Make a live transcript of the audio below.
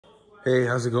Hey,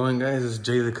 how's it going, guys? It's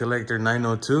Jay the Collector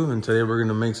 902, and today we're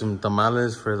gonna make some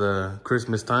tamales for the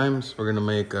Christmas times. We're gonna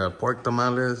make pork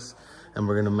tamales, and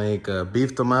we're gonna make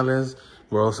beef tamales.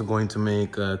 We're also going to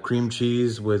make cream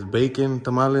cheese with bacon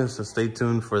tamales, so stay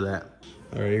tuned for that.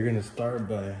 All right, you're gonna start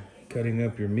by cutting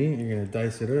up your meat. You're gonna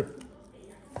dice it up.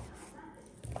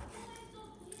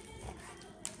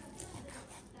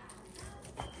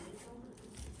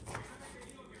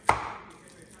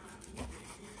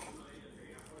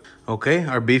 Okay,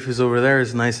 our beef is over there.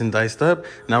 It's nice and diced up.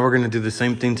 Now we're gonna do the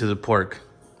same thing to the pork.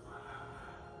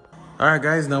 All right,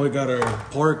 guys, now we got our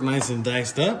pork nice and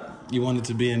diced up. You want it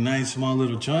to be in nice, small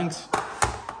little chunks.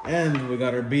 And we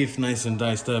got our beef nice and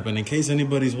diced up. And in case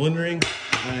anybody's wondering,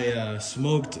 I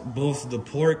smoked both the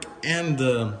pork and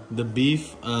the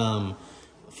beef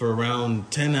for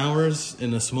around 10 hours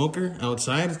in a smoker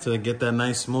outside to get that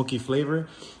nice smoky flavor.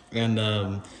 And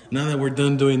now that we're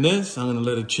done doing this, I'm gonna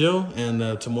let it chill.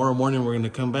 And tomorrow morning, we're gonna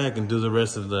come back and do the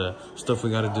rest of the stuff we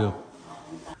gotta do.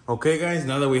 Okay, guys,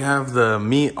 now that we have the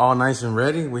meat all nice and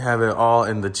ready, we have it all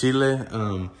in the chile.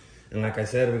 And like I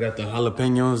said, we got the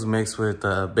jalapenos mixed with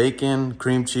bacon,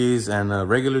 cream cheese, and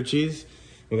regular cheese.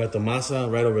 We got the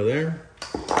masa right over there.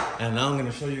 And now I'm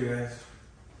gonna show you guys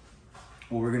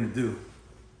what we're gonna do.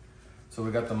 So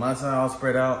we got the masa all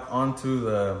spread out onto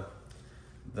the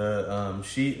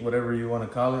sheet, whatever you wanna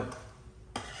call it.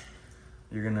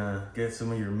 You're gonna get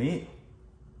some of your meat.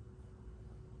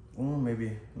 Oh,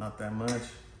 maybe not that much.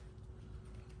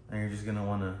 And you're just gonna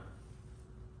wanna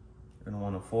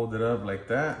fold it up like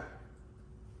that,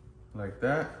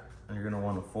 and you're gonna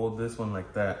wanna fold this one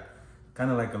like that,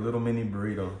 kind of like a little mini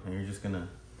burrito. And you're just gonna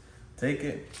take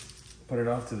it, put it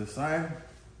off to the side,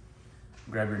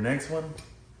 grab your next one,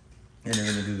 and you're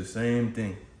gonna do the same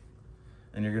thing.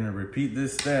 And you're gonna repeat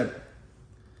this step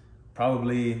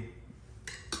probably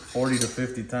 40 to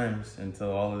 50 times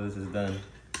until all of this is done.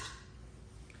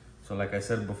 So like I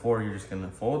said before, you're just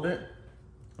gonna fold it,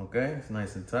 okay? It's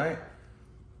nice and tight.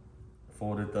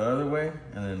 Fold it the other way,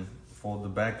 and then fold the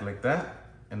back like that.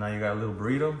 And now you got a little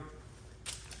burrito.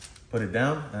 Put it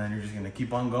down, and then you're just gonna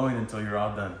keep on going until you're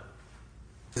all done.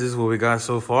 This is what we got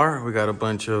so far. We got a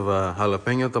bunch of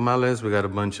jalapeno tamales, we got a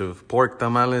bunch of pork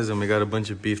tamales, and we got a bunch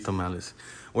of beef tamales.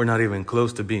 We're not even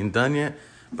close to being done yet,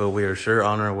 but we are sure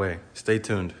on our way. Stay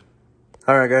tuned.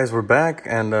 All right, guys, we're back,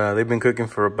 and they've been cooking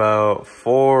for about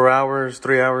 4 hours,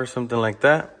 3 hours, something like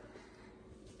that.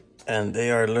 And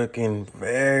they are looking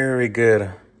very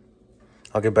good.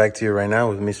 I'll get back to you right now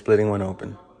with me splitting one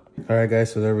open. All right,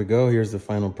 guys, so there we go. Here's the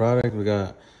final product. We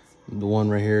got the one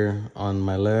right here on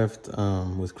my left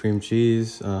with cream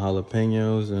cheese,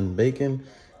 jalapenos, and bacon.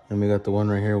 And we got the one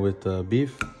right here with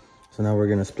beef. So now we're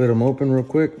gonna split them open real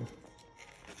quick.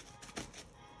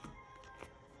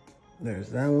 There's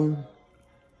that one.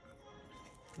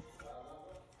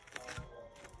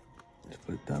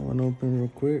 Split that one open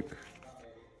real quick.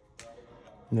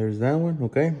 There's that one,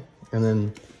 okay? And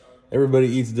then everybody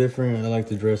eats different. I like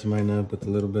to dress mine up with a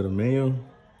little bit of mayo.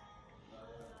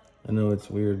 I know it's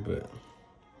weird, but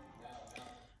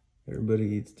everybody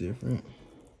eats different.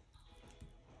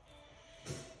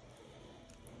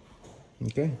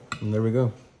 Okay, and there we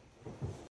go.